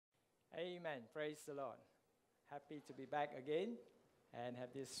Amen. Praise the Lord. Happy to be back again and have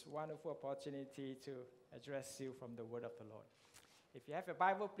this wonderful opportunity to address you from the Word of the Lord. If you have a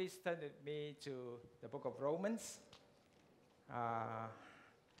Bible, please turn with me to the book of Romans.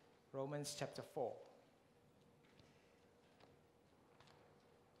 Romans chapter 4.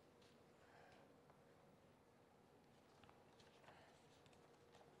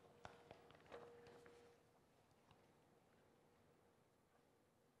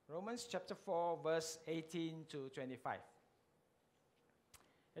 Romans chapter 4, verse 18 to 25.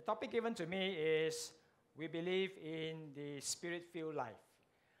 The topic given to me is, we believe in the Spirit-filled life.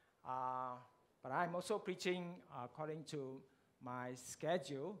 But I'm also preaching according to my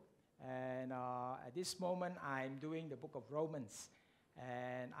schedule. And at this moment, I'm doing the book of Romans.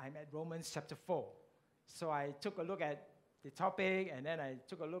 And I'm at Romans chapter 4. So I took a look at the topic, and then I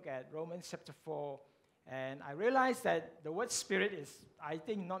took a look at Romans chapter 4. And I realized that the word Spirit is, I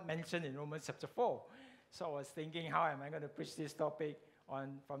think, not mentioned in Romans chapter 4. So I was thinking, how am I going to preach this topic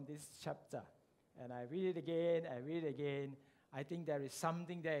from this chapter? And I read it again. I think there is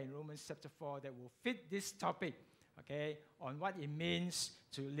something there in Romans chapter 4 that will fit this topic, okay, on what it means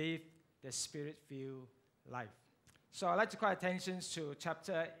to live the Spirit-filled life. So I'd like to call attention to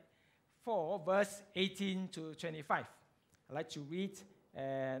chapter 4, verse 18 to 25. I'd like to read,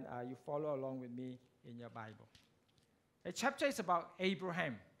 and you follow along with me in your Bible. The chapter is about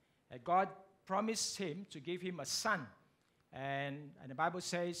Abraham. God promised him to give him a son. And the Bible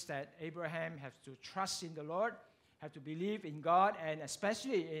says that Abraham has to trust in the Lord, have to believe in God, and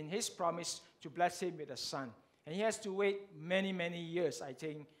especially in his promise to bless him with a son. And he has to wait many, many years, I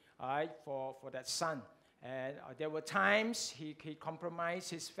think, for that son. And there were times he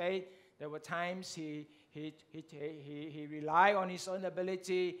compromised his faith. There were times he relied on his own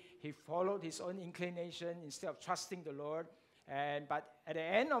ability. He followed his own inclination instead of trusting the Lord. But at the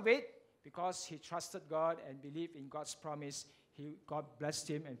end of it, because he trusted God and believed in God's promise, God blessed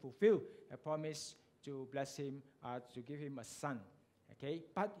him and fulfilled a promise to bless him, to give him a son. Okay?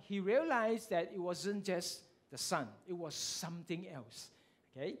 But he realized that it wasn't just the son. It was something else.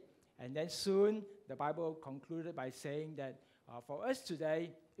 Okay? And then soon, the Bible concluded by saying that for us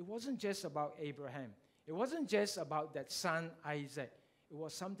today, it wasn't just about Abraham. It wasn't just about that son, Isaac. It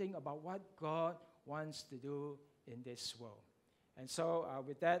was something about what God wants to do in this world. And so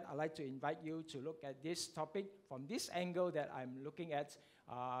with that, I'd like to invite you to look at this topic from this angle that I'm looking at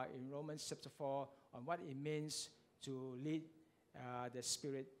in Romans chapter 4 on what it means to lead the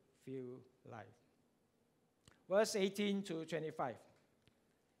Spirit-filled life. Verse 18 to 25.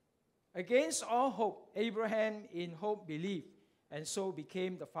 Against all hope, Abraham in hope believed, and so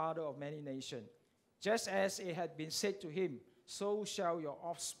became the father of many nations. Just as it had been said to him, so shall your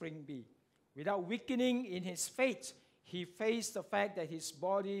offspring be. Without weakening in his faith, he faced the fact that his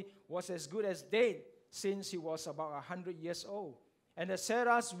body was as good as dead since he was about 100 years old. And that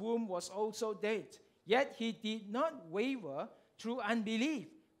Sarah's womb was also dead. Yet he did not waver through unbelief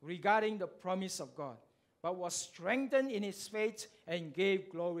regarding the promise of God, but was strengthened in his faith and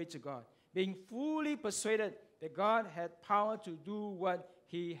gave glory to God, being fully persuaded that God had power to do what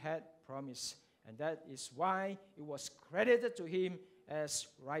he had promised. And that is why it was credited to him as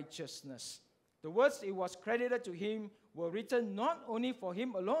righteousness. The words "it was credited to him" were written not only for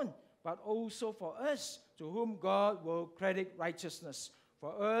him alone, but also for us, to whom God will credit righteousness.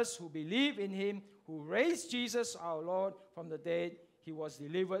 For us who believe in him, who raised Jesus our Lord from the dead. He was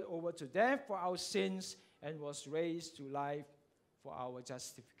delivered over to death for our sins and was raised to life for our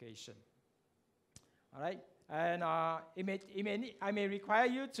justification. All right? And I may require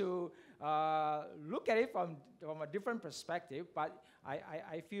you to look at it from a different perspective, but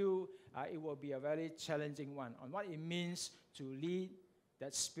I feel it will be a very challenging one on what it means to lead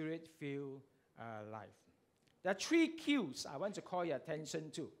that Spirit-filled life. There are three cues I want to call your attention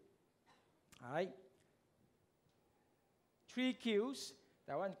to. All right? Three cues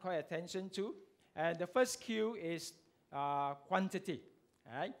that I want to call your attention to. And the first cue is quantity.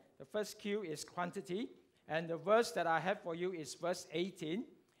 All right? The first cue is quantity. And the verse that I have for you is verse 18.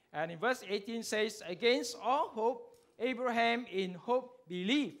 And in verse 18 says, against all hope, Abraham in hope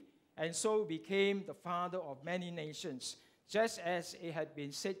believed, and so became the father of many nations. Just as it had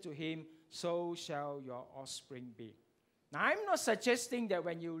been said to him, so shall your offspring be. Now, I'm not suggesting that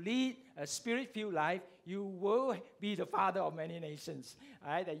when you lead a Spirit-filled life, you will be the father of many nations,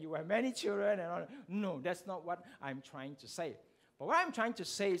 right? That you have many children and all. No, that's not what I'm trying to say. But what I'm trying to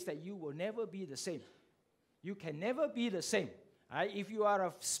say is that you will never be the same. You can never be the same. Right? If you are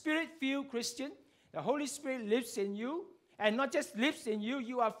a Spirit-filled Christian, the Holy Spirit lives in you, and not just lives in you,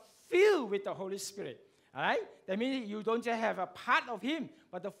 you are filled with the Holy Spirit. All right? That means you don't just have a part of Him,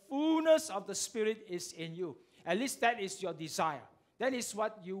 but the fullness of the Spirit is in you. At least that is your desire. That is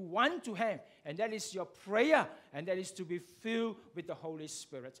what you want to have. And that is your prayer. And that is to be filled with the Holy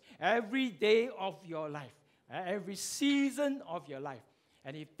Spirit. Every day of your life. Every season of your life.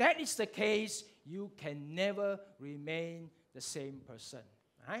 And if that is the case, you can never remain the same person.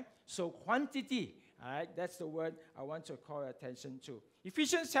 All right? So quantity, all right, that's the word I want to call your attention to.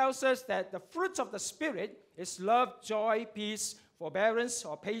 Ephesians tells us that the fruits of the Spirit is love, joy, peace, forbearance,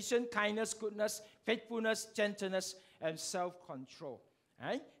 or patience, kindness, goodness, faithfulness, gentleness, and self-control.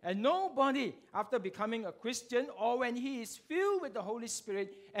 Right? And nobody, after becoming a Christian or when he is filled with the Holy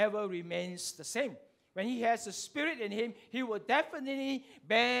Spirit, ever remains the same. When he has the Spirit in him, he will definitely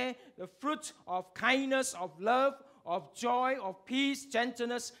bear the fruit of kindness, of love, of joy, of peace,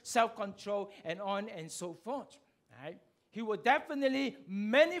 gentleness, self-control, and on and so forth. Right? He will definitely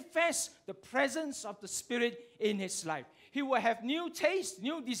manifest the presence of the Spirit in his life. He will have new taste,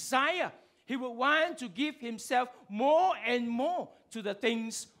 new desire. He will want to give himself more and more to the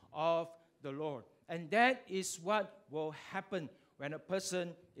things of the Lord. And that is what will happen when a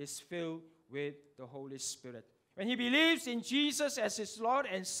person is filled with the Holy Spirit. When he believes in Jesus as his Lord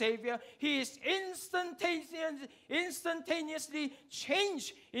and Savior, he is instantaneously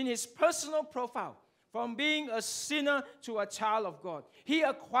changed in his personal profile from being a sinner to a child of God. He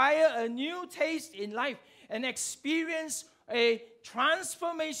acquires a new taste in life and experiences a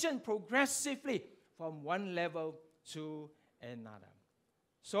transformation progressively from one level to another.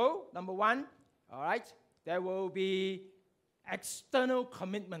 So, number one, all right, there will be external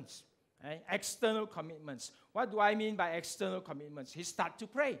commitments. Right? External commitments. What do I mean by external commitments? He starts to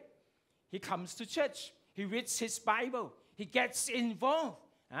pray. He comes to church. He reads his Bible. He gets involved.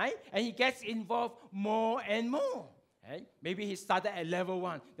 Right? And he gets involved more and more. Right? Maybe he started at level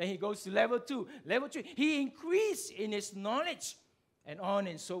 1. Then he goes to level 2, level 3. He increased in his knowledge and on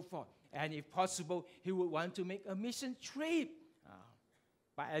and so forth. And if possible, he would want to make a mission trip.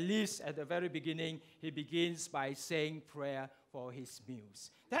 But at least at the very beginning, he begins by saying prayer for his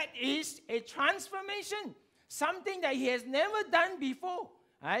meals. That is a transformation. Something that he has never done before.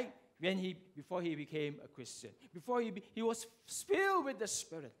 Right? Before he became a Christian. Before he was filled with the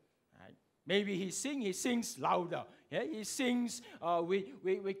Spirit. Right? Maybe he sings louder. Yeah? He sings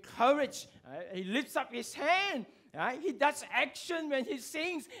with courage. He lifts up his hand. Right? He does action when he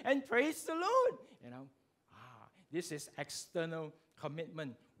sings and praise the Lord. This is external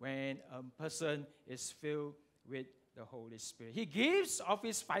commitment when a person is filled with the Holy Spirit. He gives of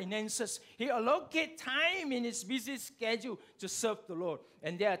his finances. He allocates time in his busy schedule to serve the Lord.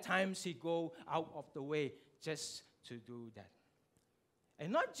 And there are times he goes out of the way just to do that.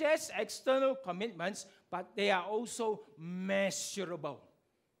 And not just external commitments, but they are also measurable.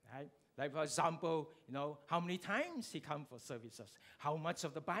 Right? Like, for example, how many times he comes for services? How much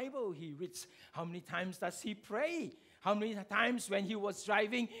of the Bible he reads? How many times does he pray? How many times when he was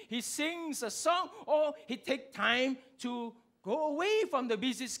driving, he sings a song, or he takes time to go away from the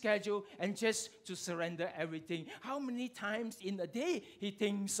busy schedule and just to surrender everything? How many times in a day he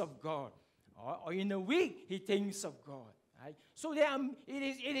thinks of God? Or in a week he thinks of God? Right? So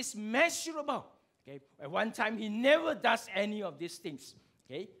it is measurable. Okay? At one time he never does any of these things.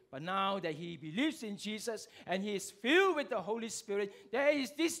 Okay? But now that he believes in Jesus and he is filled with the Holy Spirit, there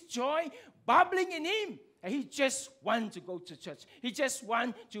is this joy bubbling in him. And he just wants to go to church. He just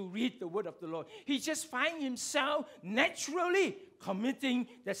wants to read the word of the Lord. He just finds himself naturally committing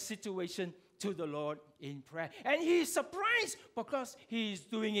the situation to the Lord in prayer. And he is surprised because he is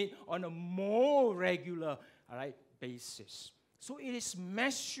doing it on a more regular basis. So it is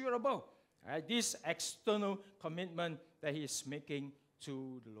measurable, this external commitment that he is making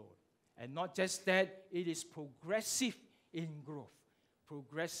to the Lord. And not just that, it is progressive in growth.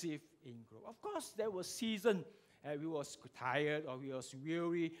 Progressive in growth. Of course, there was season he was tired, or he was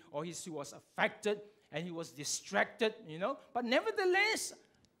weary, or he was affected, and he was distracted, But nevertheless,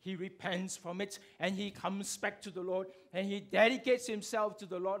 he repents from it, and he comes back to the Lord, and he dedicates himself to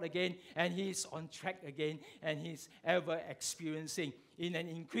the Lord again, and he is on track again, and he's ever experiencing, in an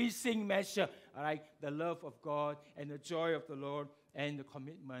increasing measure, the love of God, and the joy of the Lord, and the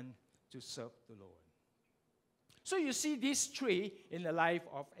commitment to serve the Lord. So you see this tree in the life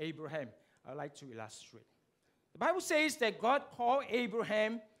of Abraham. I'd like to illustrate. The Bible says that God called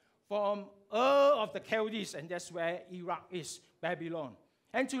Abraham from Ur of the Chaldees, and that's where Iraq is, Babylon,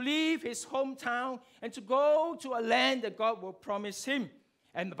 and to leave his hometown and to go to a land that God will promise him.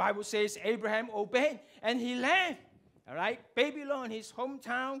 And the Bible says Abraham obeyed, and he left, Babylon, his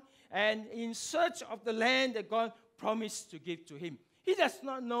hometown, and in search of the land that God promised to give to him. He does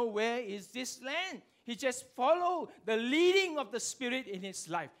not know where is this land. He just followed the leading of the Spirit in his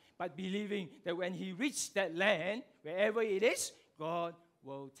life, but believing that when he reached that land, wherever it is, God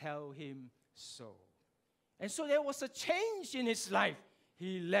will tell him so. And so there was a change in his life.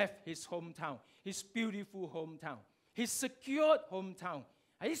 He left his hometown, his beautiful hometown, his secured hometown,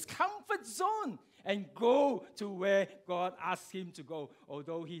 his comfort zone, and go to where God asked him to go,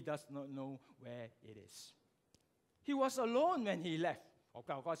 although he does not know where it is. He was alone when he left. Of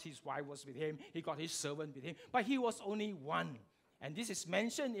course, his wife was with him. He got his servant with him. But he was only one. And this is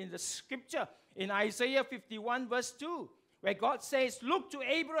mentioned in the scripture in Isaiah 51 verse 2, where God says, look to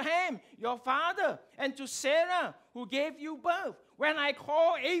Abraham, your father, and to Sarah, who gave you birth. When I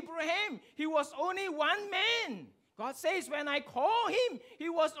call Abraham, he was only one man. God says, when I call him, he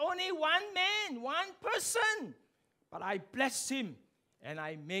was only one man, one person. But I bless him, and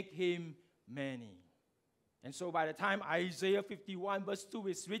I make him many. And so by the time Isaiah 51 verse 2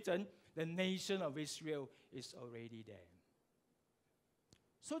 is written, the nation of Israel is already there.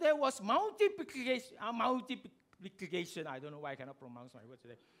 So there was multiplication. I don't know why I cannot pronounce my word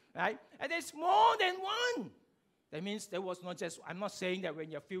today. Right? And there's more than one. That means there was not just, I'm not saying that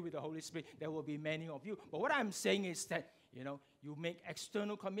when you're filled with the Holy Spirit, there will be many of you. But what I'm saying is that, you make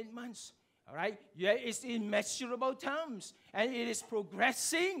external commitments. All right? Yeah, it's in measurable terms. And it is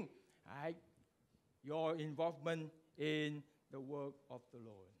progressing. All right? Your involvement in the work of the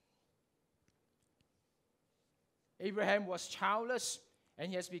Lord. Abraham was childless, and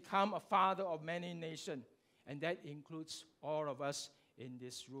he has become a father of many nations. And that includes all of us in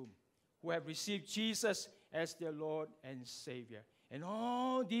this room who have received Jesus as their Lord and Savior. And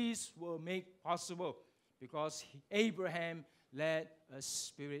all these were made possible because Abraham led a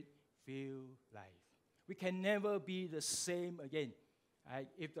Spirit-filled life. We can never be the same again, right,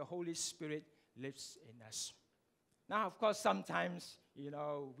 if the Holy Spirit lives in us. Now, of course, sometimes,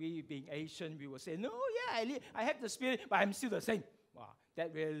 we being Asian, we will say, no, yeah, I have the Spirit, but I'm still the same. Wow,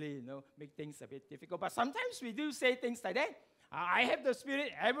 that really, make things a bit difficult. But sometimes we do say things like that. I have the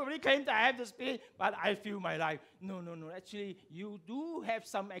Spirit. Everybody claims I have the Spirit, but I feel my life. No. Actually, you do have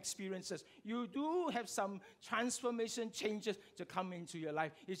some experiences. You do have some transformation changes to come into your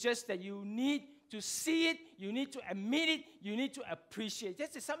life. It's just that you need to see it. You need to admit it. You need to appreciate it.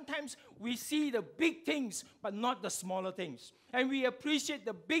 Just that sometimes we see the big things, but not the smaller things. And we appreciate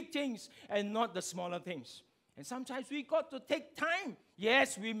the big things and not the smaller things. And sometimes we got to take time.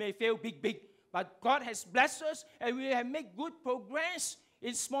 Yes, we may fail big. But God has blessed us, and we have made good progress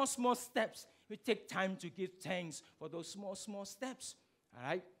in small steps. We take time to give thanks for those small steps. All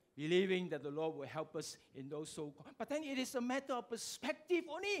right? Believing that the Lord will help us in those so-called. But then it is a matter of perspective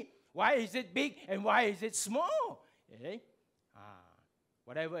only. Why is it big and why is it small? Okay?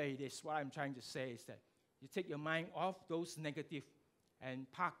 Whatever it is, what I'm trying to say is that you take your mind off those negative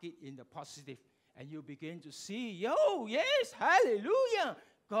and park it in the positive. And you begin to see, yes, hallelujah.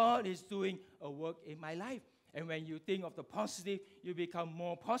 God is doing a work in my life. And when you think of the positive, you become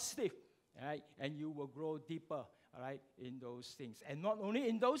more positive. Right? And you will grow deeper, all right, in those things. And not only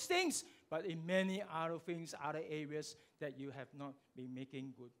in those things, but in many other things, other areas that you have not been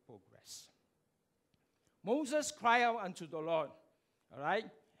making good progress. Moses cried out unto the Lord, all right?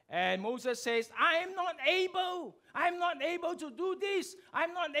 And Moses says, I'm not able to do this.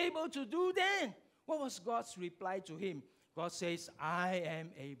 I'm not able to do that. What was God's reply to him? God says, I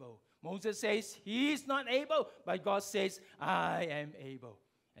am able. Moses says, he is not able, but God says, I am able.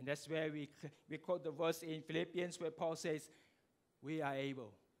 And that's where we quote the verse in Philippians where Paul says, we are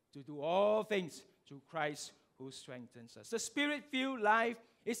able to do all things through Christ who strengthens us. The Spirit-filled life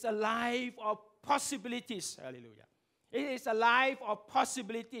is a life of possibilities. Hallelujah. It is a life of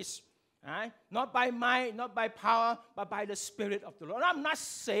possibilities. Right? Not by might, not by power, but by the Spirit of the Lord. I'm not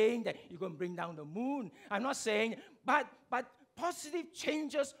saying that you're going to bring down the moon. I'm not saying, but positive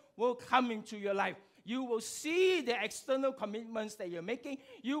changes will come into your life. You will see the external commitments that you're making.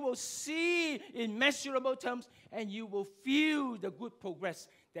 You will see in measurable terms, and you will feel the good progress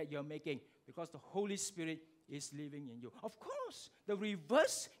that you're making because the Holy Spirit is living in you. Of course, the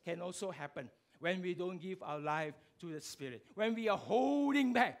reverse can also happen when we don't give our life to the Spirit. When we are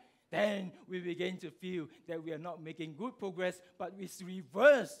holding back, then we begin to feel that we are not making good progress, but it's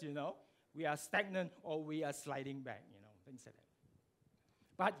reversed, We are stagnant or we are sliding back, things like that.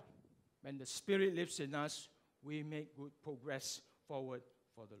 But when the Spirit lives in us, we make good progress forward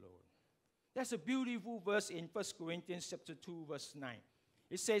for the Lord. There's a beautiful verse in 1 Corinthians chapter 2, verse 9.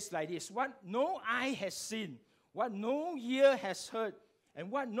 It says like this, what no eye has seen, what no ear has heard,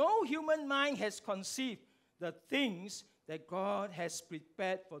 and what no human mind has conceived, the things that God has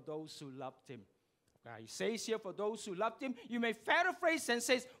prepared for those who loved him. He says here, for those who loved him. You may paraphrase and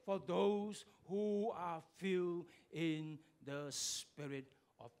says, for those who are filled in the Spirit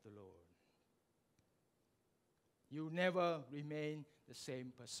of the Lord. You never remain the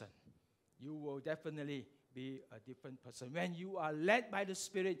same person. You will definitely be a different person when you are led by the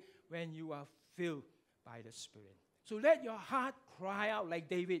Spirit, when you are filled by the Spirit. So let your heart cry out like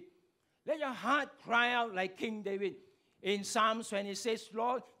David. Let your heart cry out like King David. In Psalms, when he says,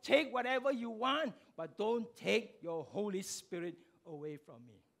 Lord, take whatever you want, but don't take your Holy Spirit away from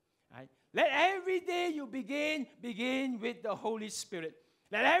me. Right? Let every day you begin with the Holy Spirit.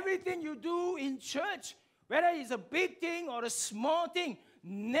 Let everything you do in church, whether it's a big thing or a small thing,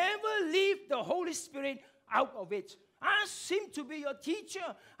 never leave the Holy Spirit out of it. Ask him to be your teacher.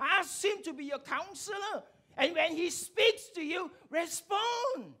 Ask him to be your counselor. And when he speaks to you,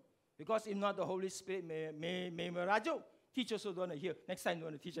 respond. Because if not, the Holy Spirit may merajo. Teachers also don't want to hear. Next time, don't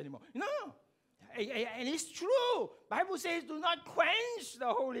want to teach anymore. No. And it's true. Bible says, do not quench the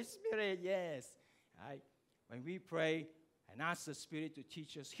Holy Spirit. Yes. Right? When we pray and ask the Spirit to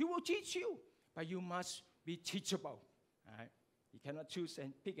teach us, he will teach you. But you must be teachable. Right? You cannot choose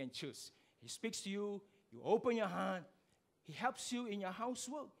and pick and choose. He speaks to you. You open your heart. He helps you in your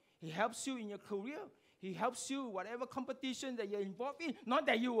housework. He helps you in your career. He helps you whatever competition that you're involved in. Not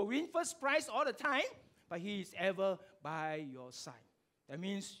that you will win first prize all the time, but he is ever by your side. That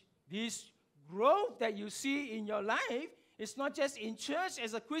means this growth that you see in your life is not just in church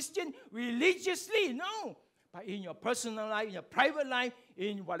as a Christian religiously, no. But in your personal life, in your private life,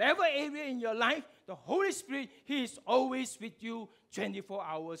 in whatever area in your life, the Holy Spirit, he is always with you 24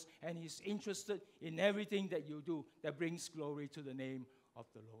 hours, and he's interested in everything that you do that brings glory to the name of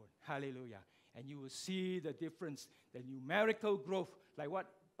the Lord. Hallelujah. And you will see the difference, the numerical growth, like what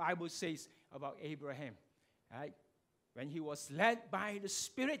Bible says about Abraham. Right? When he was led by the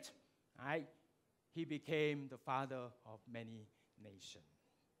Spirit, right, he became the father of many nations.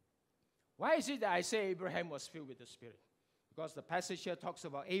 Why is it that I say Abraham was filled with the Spirit? Because the passage here talks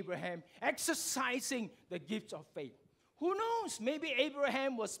about Abraham exercising the gift of faith. Who knows? Maybe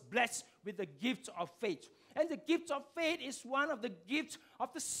Abraham was blessed with the gift of faith. And the gift of faith is one of the gifts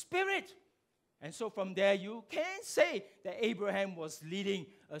of the Spirit. And so from there, you can say that Abraham was leading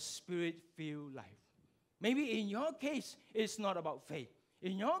a Spirit-filled life. Maybe in your case, it's not about faith.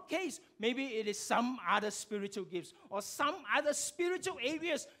 In your case, maybe it is some other spiritual gifts or some other spiritual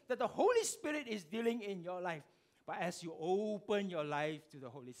areas that the Holy Spirit is dealing in your life. But as you open your life to the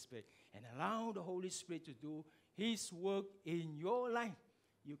Holy Spirit and allow the Holy Spirit to do his work in your life,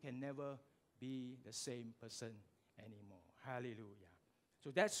 you can never be the same person anymore. Hallelujah. So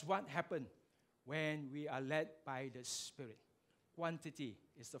that's what happened when we are led by the Spirit. Quantity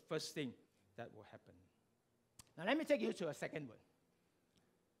is the first thing that will happen. Now let me take you to a second one.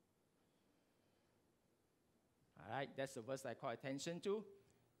 All right, that's the verse I call attention to.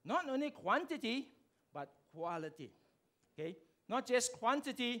 Not only quantity, but quality. Okay? Not just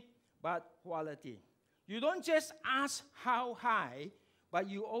quantity, but quality. You don't just ask how high, but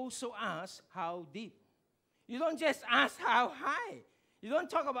you also ask how deep. You don't just ask how high. You don't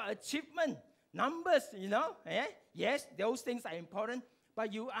talk about achievement, numbers, Yes, those things are important,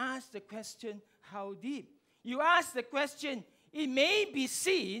 but you ask the question, how deep? You ask the question, it may be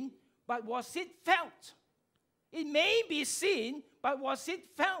seen, but was it felt? It may be seen, but was it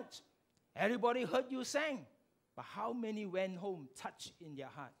felt? Everybody heard you sing, but how many went home touched in their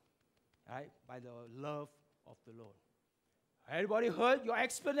heart, right, by the love of the Lord? Everybody heard your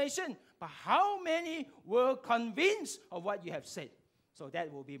explanation, but how many were convinced of what you have said? So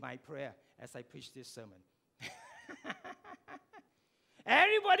that will be my prayer as I preach this sermon.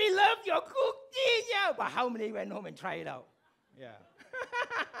 Everybody loved your cooking, yeah, but how many went home and tried it out? Yeah.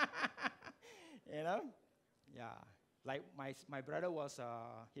 Yeah. Like my brother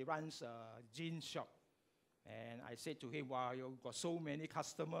he runs a jeans shop. And I said to him, wow, you've got so many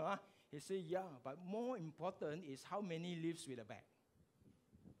customers. Huh? He said, yeah, but more important is how many lives with a bag.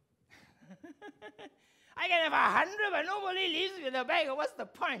 I can have 100, but nobody lives with a bag. What's the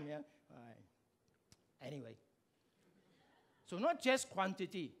point? Yeah? Right. Anyway. So not just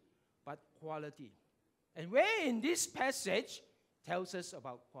quantity, but quality. And where in this passage tells us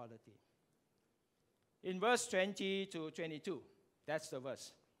about quality? In verse 20 to 22, that's the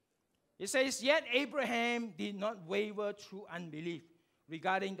verse. It says, yet Abraham did not waver through unbelief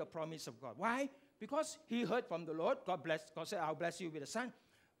regarding the promise of God. Why? Because he heard from the Lord. God said, I'll bless you with a son.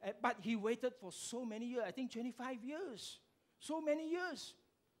 But he waited for so many years, I think 25 years. So many years.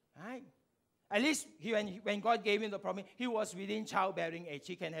 Right? At least when God gave him the promise, he was within childbearing age.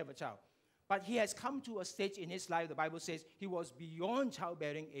 He can have a child. But he has come to a stage in his life, the Bible says, he was beyond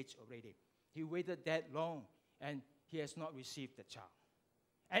childbearing age already. He waited that long, and he has not received the child.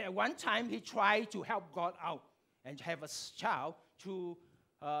 And at one time, he tried to help God out and have a child through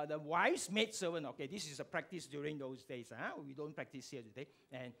the wife's maidservant. Okay, this is a practice during those days. We don't practice here today.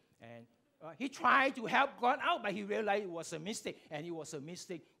 And he tried to help God out, but he realized it was a mistake. And it was a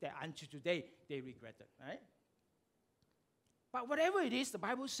mistake that until today, they regretted. Right? But whatever it is, the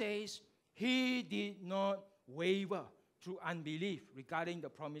Bible says he did not waver through unbelief regarding the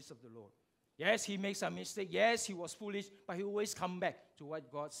promise of the Lord. Yes, he makes a mistake. Yes, he was foolish, but he always come back to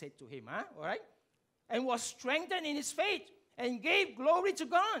what God said to him. All right? And was strengthened in his faith and gave glory to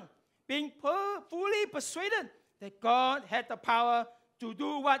God, being fully persuaded that God had the power to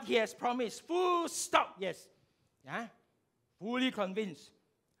do what he has promised. Full stop, yes. Yeah? Fully convinced.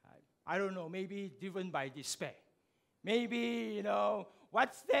 I don't know, maybe driven by despair. Maybe,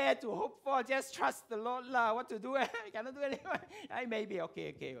 what's there to hope for? Just trust the Lord, what to do? Cannot do anything. Maybe,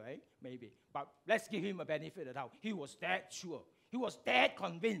 okay, right? Maybe. But let's give him a benefit of the doubt. He was that sure. He was that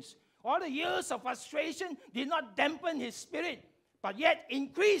convinced. All the years of frustration did not dampen his spirit, but yet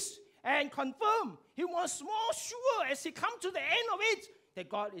increased and confirmed. He was more sure as he come to the end of it that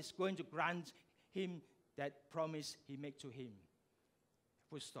God is going to grant him that promise he made to him.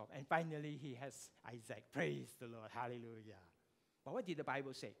 Full stop. And finally, he has Isaac. Praise the Lord. Hallelujah. But what did the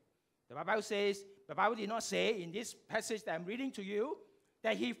Bible say? The Bible did not say in this passage that I'm reading to you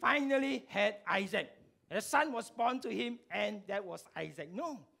that he finally had Isaac. A son was born to him, and that was Isaac.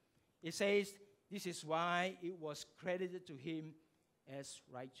 No. It says this is why it was credited to him as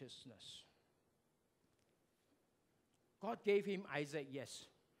righteousness. God gave him Isaac, yes.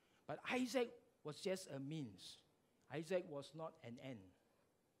 But Isaac was just a means. Isaac was not an end.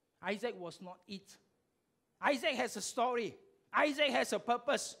 Isaac was not it. Isaac has a story. Isaac has a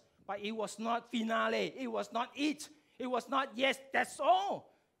purpose. But it was not finale. It was not it. It was not, yes, that's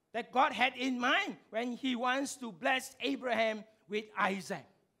all that God had in mind when he wants to bless Abraham with Isaac.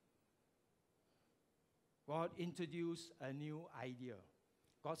 God introduced a new idea.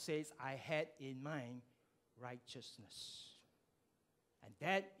 God says, I had in mind righteousness. And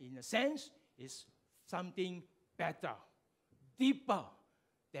that, in a sense, is something better, deeper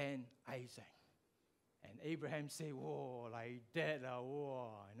than Isaac. And Abraham said, whoa, like that, whoa,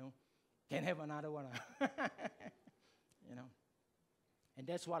 can't have another one. And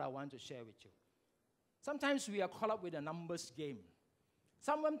that's what I want to share with you. Sometimes we are caught up with a numbers game.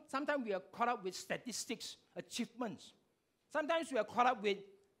 Sometimes we are caught up with statistics, achievements. Sometimes we are caught up with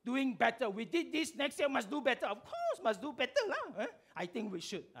doing better. We did this, next year must do better. Of course, must do better. I think we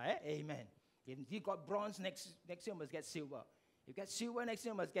should. Amen. If you got bronze, next year must get silver. If you get silver, next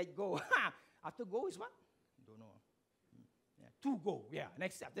year must get gold. After gold is what? Don't know. Yeah, 2 gold. Yeah,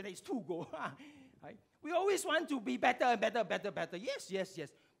 after that is 2 gold. Right? We always want to be better and better. Yes.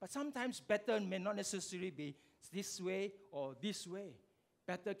 But sometimes better may not necessarily be this way or this way.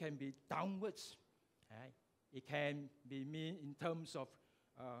 Better can be downwards. Right? It can be mean in terms of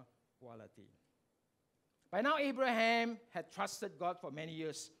quality. By now, Abraham had trusted God for many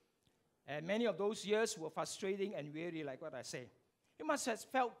years. And many of those years were frustrating and weary, like what I say. He must have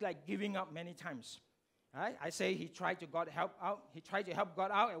felt like giving up many times. Right? I say he tried to help out. He tried to help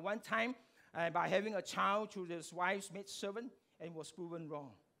God out at one time by having a child through his wife's maidservant, and was proven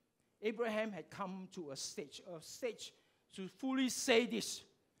wrong. Abraham had come to a stage to fully say this,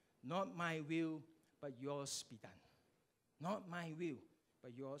 not my will, but yours be done. Not my will,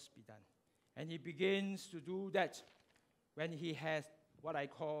 but yours be done. And he begins to do that when he has what I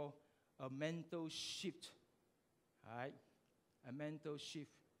call a mental shift. Right? A mental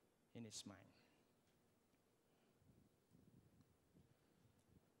shift in his mind.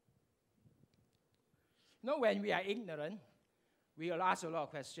 When we are ignorant, we will ask a lot of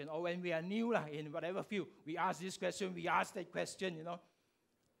questions. Or when we are new in whatever field, we ask this question, we ask that question,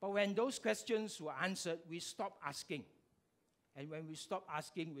 But when those questions were answered, we stop asking. And when we stop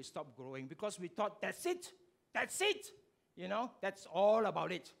asking, we stop growing. Because we thought, that's it. That's all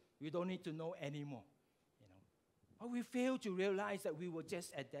about it. We don't need to know anymore. But we fail to realize that we were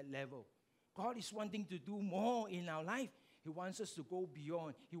just at that level. God is wanting to do more in our life. He wants us to go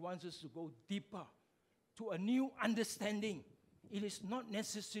beyond. He wants us to go deeper to a new understanding. It is not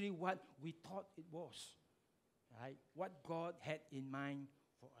necessarily what we thought it was. Right? What God had in mind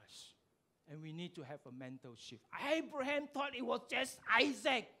for us. And we need to have a mental shift. Abraham thought it was just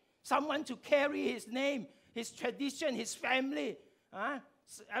Isaac, someone to carry his name, his tradition, his family.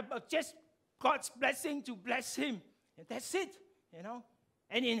 Just God's blessing to bless him. And that's it,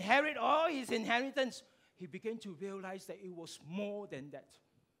 And inherit all his inheritance. He began to realize that it was more than that.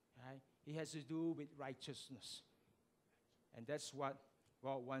 Right? It has to do with righteousness. And that's what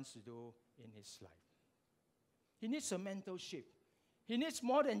God wants to do in his life. He needs a mental shift. He needs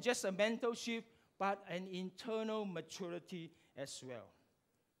more than just a mental shift, but an internal maturity as well.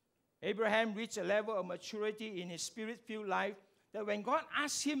 Abraham reached a level of maturity in his spirit-filled life that when God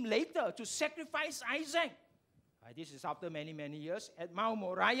asked him later to sacrifice Isaac, this is after many, many years, at Mount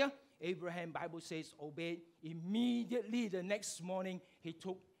Moriah, Abraham, Bible says, obeyed. Immediately the next morning, he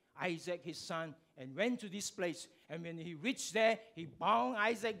took Isaac, his son, and went to this place. And when he reached there, he bound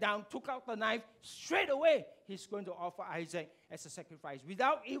Isaac down, took out the knife. Straight away, he's going to offer Isaac as a sacrifice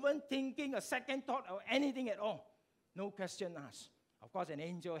without even thinking a second thought or anything at all. No question asked. Of course, an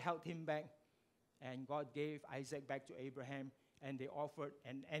angel held him back, and God gave Isaac back to Abraham, and they offered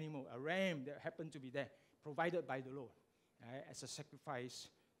an animal, a ram that happened to be there, provided by the Lord, as a sacrifice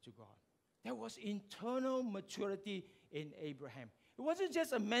to God. There was internal maturity in Abraham. It wasn't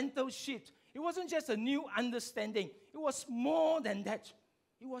just a mental shift. It wasn't just a new understanding. It was more than that.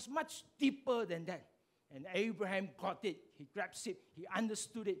 It was much deeper than that. And Abraham got it. He grasped it. He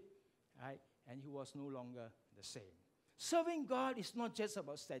understood it. Right? And he was no longer the same. Serving God is not just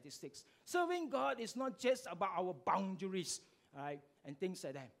about statistics. Serving God is not just about our boundaries, right, and things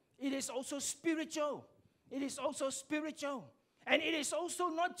like that. It is also spiritual. It is also spiritual. And it is also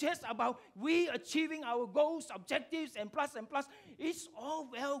not just about we achieving our goals, objectives, and plus and plus. It's all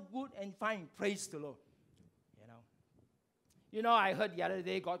well, good, and fine. Praise the Lord. You know, I heard the other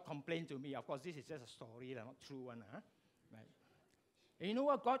day God complained to me. Of course, this is just a story, not a true one. Right? And you know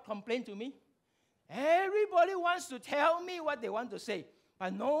what God complained to me? Everybody wants to tell me what they want to say,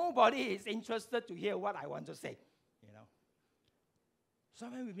 but nobody is interested to hear what I want to say.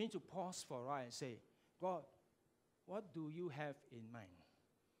 Sometimes we need to pause for a while and say, God, what do you have in mind?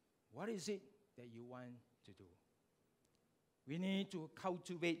 What is it that you want to do? We need to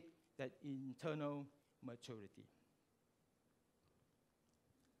cultivate that internal maturity.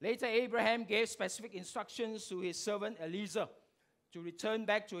 Later, Abraham gave specific instructions to his servant Eliezer to return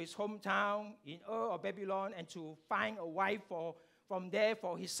back to his hometown in Ur of Babylon and to find a wife from there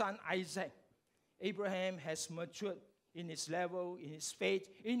for his son Isaac. Abraham has matured in his level, in his faith,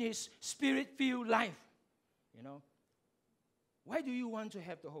 in his spirit-filled life. Why do you want to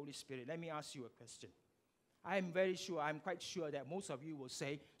have the Holy Spirit? Let me ask you a question. I'm quite sure that most of you will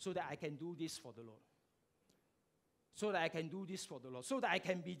say, so that I can do this for the Lord. So that I can do this for the Lord. So that I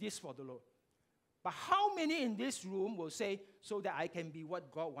can be this for the Lord. But how many in this room will say, so that I can be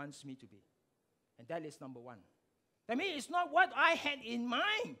what God wants me to be? And that is number one. That means it's not what I had in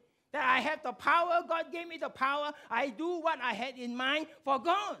mind. That I have the power, God gave me the power, I do what I had in mind for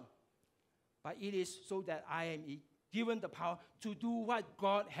God. But it is so that I am given the power to do what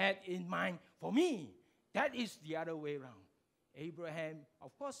God had in mind for me. That is the other way around. Abraham,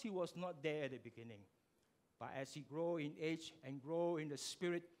 of course, he was not there at the beginning. But as he grew in age and grew in the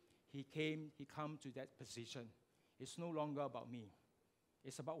spirit, he come to that position. It's no longer about me.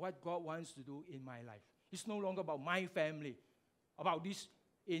 It's about what God wants to do in my life. It's no longer about my family, about this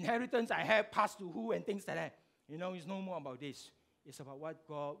inheritance I have passed to who and things like that. It's no more about this. It's about what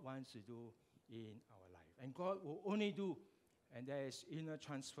God wants to do in our life. And God will only do, and there is inner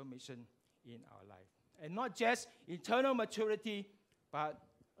transformation in our life. And not just internal maturity, but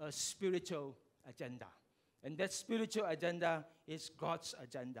a spiritual agenda. And that spiritual agenda is God's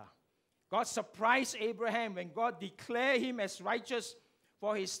agenda. God surprised Abraham when God declared him as righteous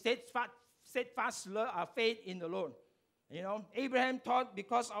for his steadfast faith in the Lord. Abraham thought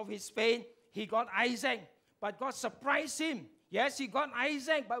because of his faith, he got Isaac. But God surprised him. Yes, he got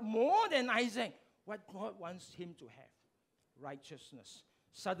Isaac, but more than Isaac, what God wants him to have, righteousness.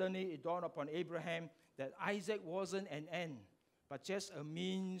 Suddenly it dawned upon Abraham that Isaac wasn't an end, but just a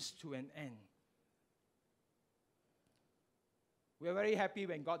means to an end. We're very happy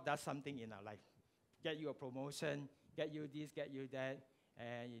when God does something in our life. Get you a promotion, get you this, get you that,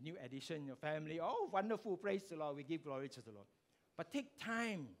 and a new addition in your family. Oh, wonderful, praise the Lord. We give glory to the Lord. But take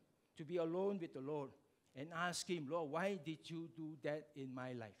time to be alone with the Lord and ask him, Lord, why did you do that in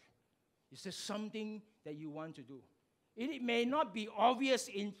my life? Is there something that you want to do? It may not be obvious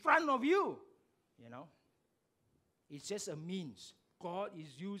in front of you, It's just a means. God is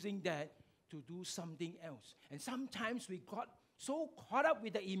using that to do something else. And sometimes we got so caught up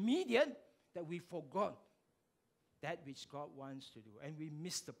with the immediate that we forgot that which God wants to do. And we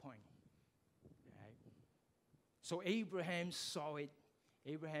missed the point. Right? So Abraham saw it.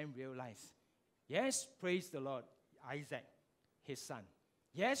 Abraham realized, yes, praise the Lord, Isaac, his son.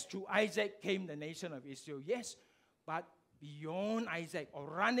 Yes, through Isaac came the nation of Israel. Yes, but beyond Isaac, or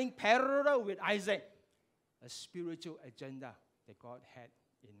running parallel with Isaac, a spiritual agenda that God had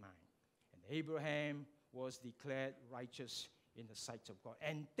in mind. And Abraham was declared righteous in the sight of God.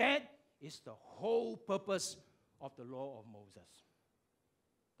 And that is the whole purpose of the law of Moses.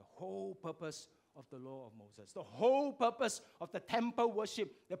 The whole purpose of the law of Moses. The whole purpose of the temple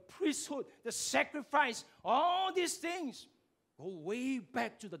worship, the priesthood, the sacrifice, all these things go way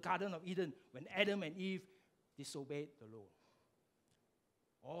back to the Garden of Eden when Adam and Eve disobeyed the law.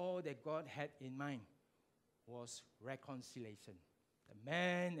 All that God had in mind was reconciliation. The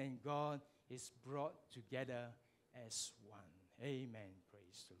man and God is brought together as one. Amen.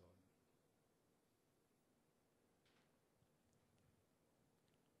 Praise the Lord.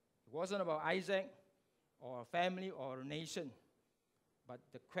 It wasn't about Isaac or a family or a nation, but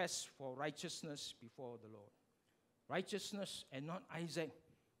the quest for righteousness before the Lord. Righteousness and not Isaac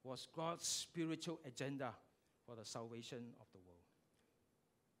was God's spiritual agenda for the salvation of the world.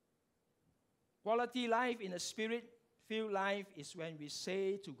 Quality life in a spirit-filled life is when we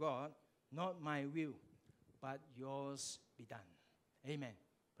say to God, not my will, but yours be done. Amen.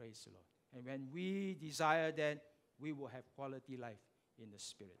 Praise the Lord. And when we desire that, we will have quality life in the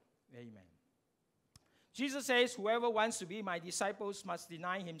spirit. Amen. Jesus says, whoever wants to be my disciples must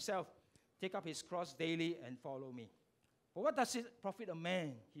deny himself, take up his cross daily, and follow me. For what does it profit a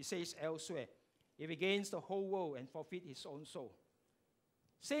man, he says elsewhere, if he gains the whole world and forfeit his own soul?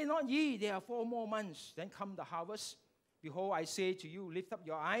 Say not ye, there are 4 more months, then come the harvest. Behold, I say to you, lift up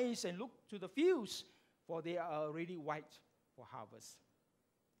your eyes and look to the fields, for they are already white for harvest.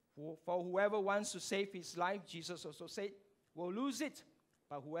 For whoever wants to save his life, Jesus also said, will lose it.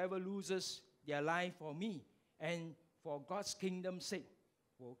 But whoever loses their life for me and for God's kingdom's sake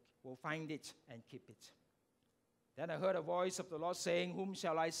will find it and keep it. Then I heard a voice of the Lord saying, whom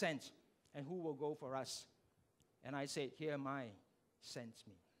shall I send? And who will go for us? And I said, here am I, send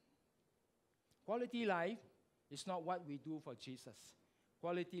me. Quality life is not what we do for Jesus.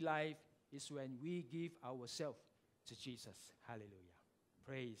 Quality life is when we give ourselves to Jesus. Hallelujah.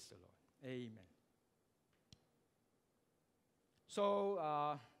 Praise the Lord. Amen.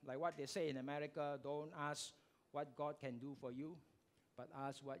 So, like what they say in America, don't ask what God can do for you, but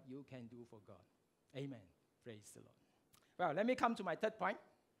ask what you can do for God. Amen. Praise the Lord. Well, let me come to my third point.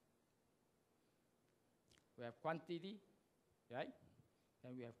 We have quantity, right?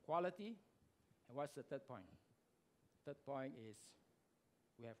 Then we have quality. And what's the third point? Third point is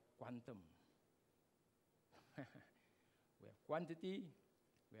we have quantum. We have quantity,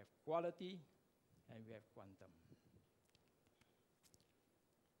 we have quality, and we have quantum.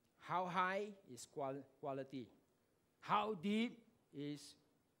 How high is quality? How deep is,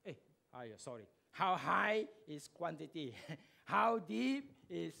 how high is quantity? How deep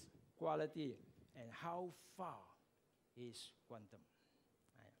is quality? And how far is quantum?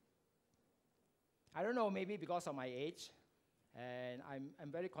 I don't know, maybe because of my age, and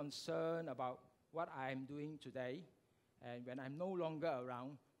I'm very concerned about what I'm doing today, and when I'm no longer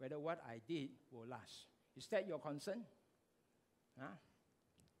around, whether what I did will last. Is that your concern? Huh?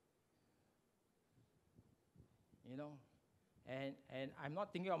 You know, and I'm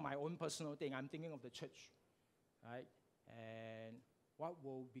not thinking of my own personal thing. I'm thinking of the church, right? And what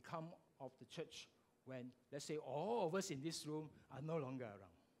will become of the church when, let's say, all of us in this room are no longer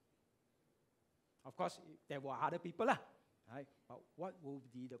around? Of course, there were other people, right? But what will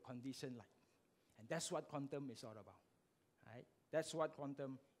be the condition like? And that's what quantum is all about, right? That's what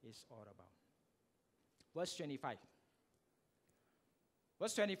quantum is all about. Verse 25.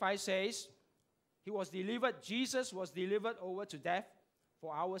 Verse 25 says, Jesus was delivered over to death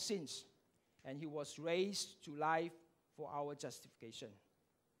for our sins, and he was raised to life for our justification.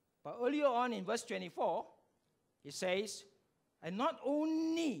 But earlier on in verse 24, it says, and not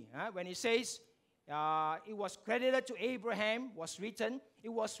only, when it says, it was credited to Abraham,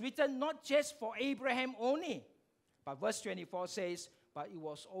 it was written not just for Abraham only. But verse 24 says, but it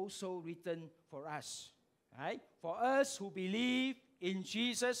was also written for us. Right? For us who believe in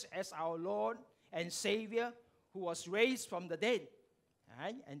Jesus as our Lord and Savior, who was raised from the dead.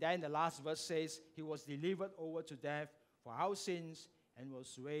 Right? And then the last verse says, he was delivered over to death for our sins and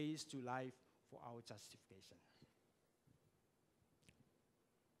was raised to life for our justification.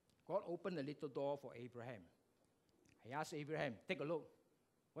 God opened a little door for Abraham. He asked Abraham, take a look.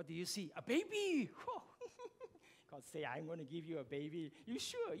 What do you see? A baby. God said, I'm going to give you a baby. You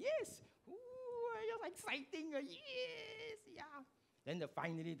sure? Yes. Ooh, it's exciting. Yes. Yeah. Then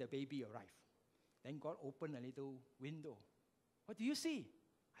finally the baby arrived. Then God opened a little window. What do you see?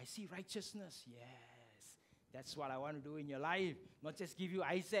 I see righteousness. Yes. That's what I want to do in your life. Not just give you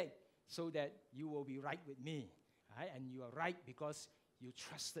Isaac so that you will be right with me. Right? And you are right because you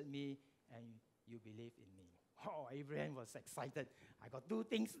trusted me and you believe in me. Oh, Abraham was excited. I got two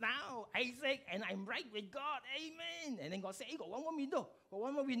things now, Isaac, and I'm right with God. Amen. And then God said, hey, got one more window. Got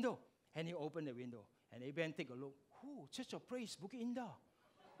one more window. And he opened the window. And Abraham take a look. Oh, Church of Praise, Bukit Indah.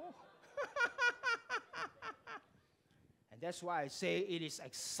 Oh. And that's why I say it is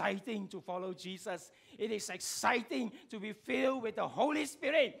exciting to follow Jesus. It is exciting to be filled with the Holy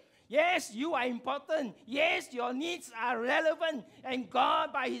Spirit. Yes, you are important. Yes, your needs are relevant. And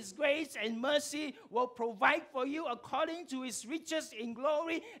God, by His grace and mercy, will provide for you according to His riches in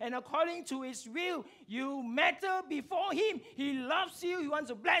glory and according to His will. You matter before Him. He loves you. He wants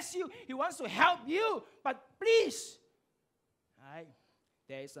to bless you. He wants to help you. But please,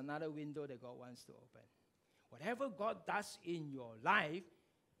 there is another window that God wants to open. Whatever God does in your life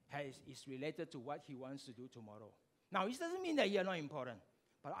is related to what He wants to do tomorrow. Now, it doesn't mean that you are not important.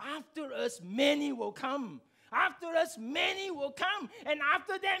 But after us, many will come. After us, many will come. And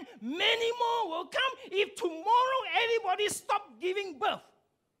after them, many more will come. If tomorrow anybody stop giving birth,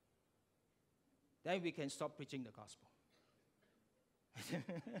 then we can stop preaching the gospel.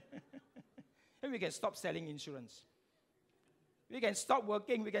 And we can stop selling insurance. We can stop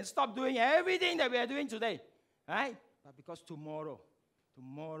working. We can stop doing everything that we are doing today. Right? But because tomorrow, and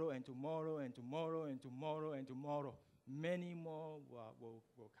tomorrow, and tomorrow, and tomorrow, and tomorrow, many more will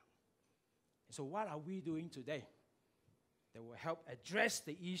come. So what are we doing today that will help address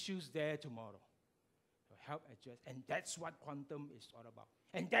the issues there tomorrow? Will help address, and that's what quantum is all about.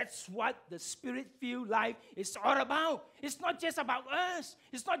 And that's what the Spirit-filled life is all about. It's not just about us.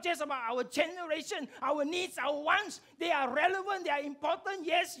 It's not just about our generation, our needs, our wants. They are relevant. They are important.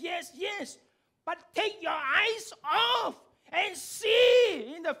 Yes, yes, yes. But take your eyes off and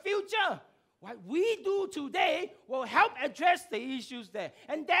see in the future. What we do today will help address the issues there.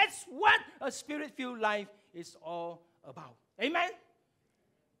 And that's what a Spirit-filled life is all about. Amen?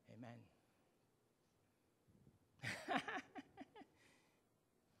 Amen.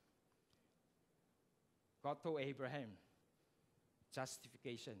 God told Abraham,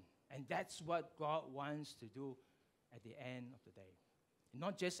 justification. And that's what God wants to do at the end of the day.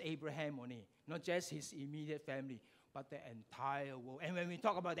 Not just Abraham only, not just his immediate family, but the entire world. And when we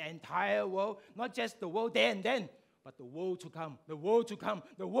talk about the entire world, not just the world there and then, but the world to come, the world to come,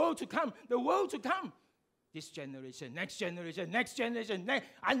 the world to come, the world to come. This generation, next generation,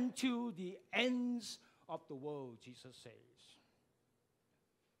 until the ends of the world, Jesus says.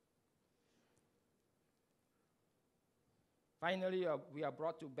 Finally, we are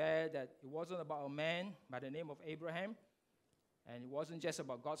brought to bear that it wasn't about a man by the name of Abraham, and it wasn't just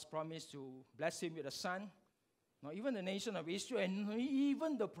about God's promise to bless him with a son, not even the nation of Israel, and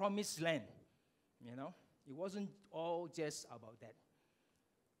even the promised land. You know, it wasn't all just about that.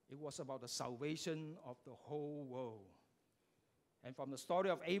 It was about the salvation of the whole world. And from the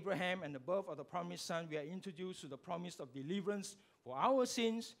story of Abraham and the birth of the promised son, we are introduced to the promise of deliverance for our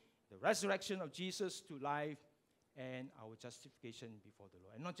sins, the resurrection of Jesus to life, and our justification before the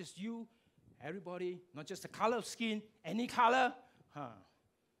Lord. And not just you, everybody, not just the color of skin, any color.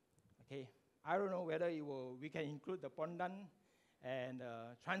 Okay, I don't know whether we can include the Pondan and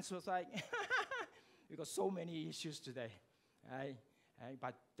transvestite because so many issues today.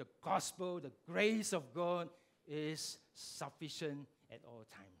 But the gospel, the grace of God is sufficient at all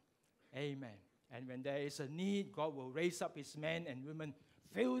times. Amen. And when there is a need, God will raise up His men and women,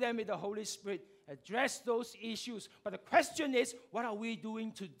 fill them with the Holy Spirit, address those issues. But the question is, what are we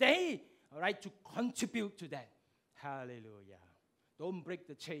doing today, all right, to contribute to that? Hallelujah. Don't break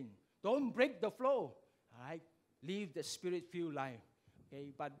the chain. Don't break the flow. All right? Live the Spirit-filled life.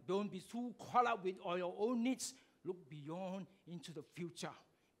 Okay? But don't be too caught up with all your own needs. Look beyond into the future.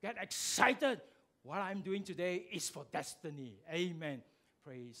 Get excited. What I'm doing today is for destiny. Amen.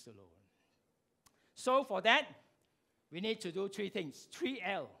 Praise the Lord. So for that, we need to do three things.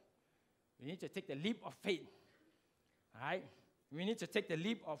 3L. We need to take the leap of faith. All right? We need to take the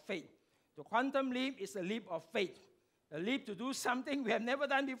leap of faith. The quantum leap is a leap of faith. A leap to do something we have never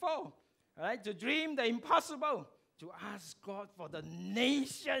done before. All right? To dream the impossible. To ask God for the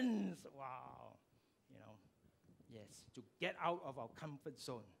nations. Wow. You know, yes. To get out of our comfort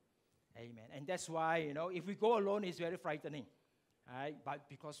zone. Amen. And that's why, you know, if we go alone, it's very frightening. All right? But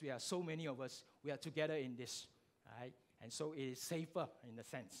because we are so many of us, we are together in this. All right? And so it is safer in a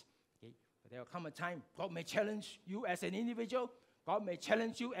sense. Okay? But there will come a time, God may challenge you as an individual. God may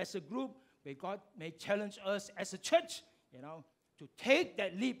challenge you as a group. But God may challenge us as a church, you know, to take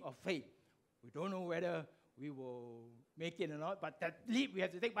that leap of faith. We don't know whether we will make it or not, but that leap we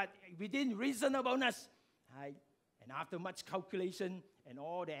have to take, but within reasonableness. Right? And after much calculation and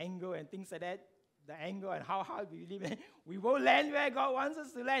all the angle and things like that, the angle and how hard we live, we will land where God wants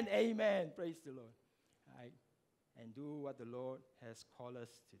us to land. Amen. Praise the Lord. Right? and do what the Lord has called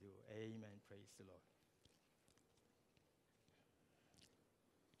us to do. Amen. Praise the Lord.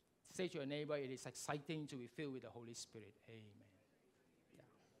 Say to your neighbor, it is exciting to be filled with the Holy Spirit. Amen.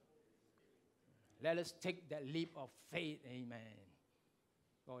 Yeah. Let us take that leap of faith. Amen.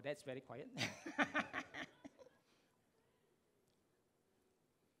 Oh, that's very quiet.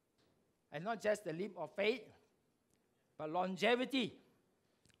 And not just the leap of faith, but longevity.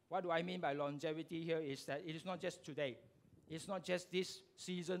 What do I mean by longevity here is that it is not just today. It's not just this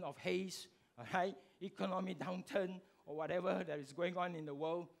season of haze, right? Economic downturn, or whatever that is going on in the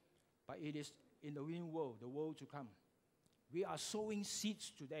world, but it is in the real world, the world to come. We are sowing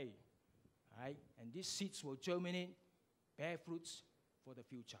seeds today, right? And these seeds will germinate, bear fruits for the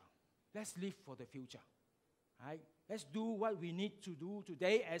future. Let's live for the future, right? Let's do what we need to do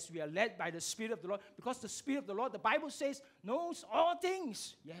today as we are led by the Spirit of the Lord. Because the Spirit of the Lord, the Bible says, knows all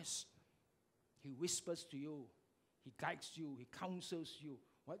things. Yes. He whispers to you. He guides you. He counsels you.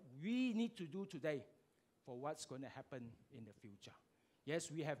 What we need to do today for what's going to happen in the future.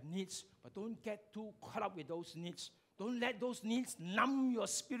 Yes, we have needs, but don't get too caught up with those needs. Don't let those needs numb your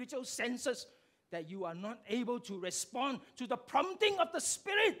spiritual senses that you are not able to respond to the prompting of the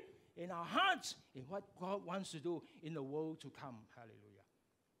Spirit in our hearts, in what God wants to do in the world to come. Hallelujah.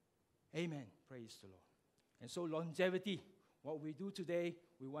 Amen. Praise the Lord. And so longevity, what we do today,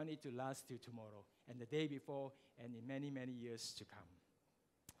 we want it to last till tomorrow, and the day before, and in many, many years to come.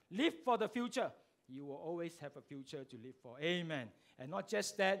 Live for the future. You will always have a future to live for. Amen. And not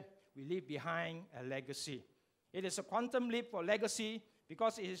just that, we leave behind a legacy. It is a quantum leap for legacy,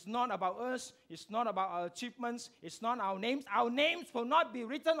 because it is not about us, it's not about our achievements, it's not our names. Our names will not be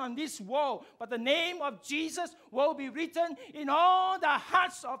written on this wall, but the name of Jesus will be written in all the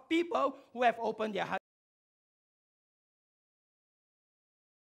hearts of people who have opened their hearts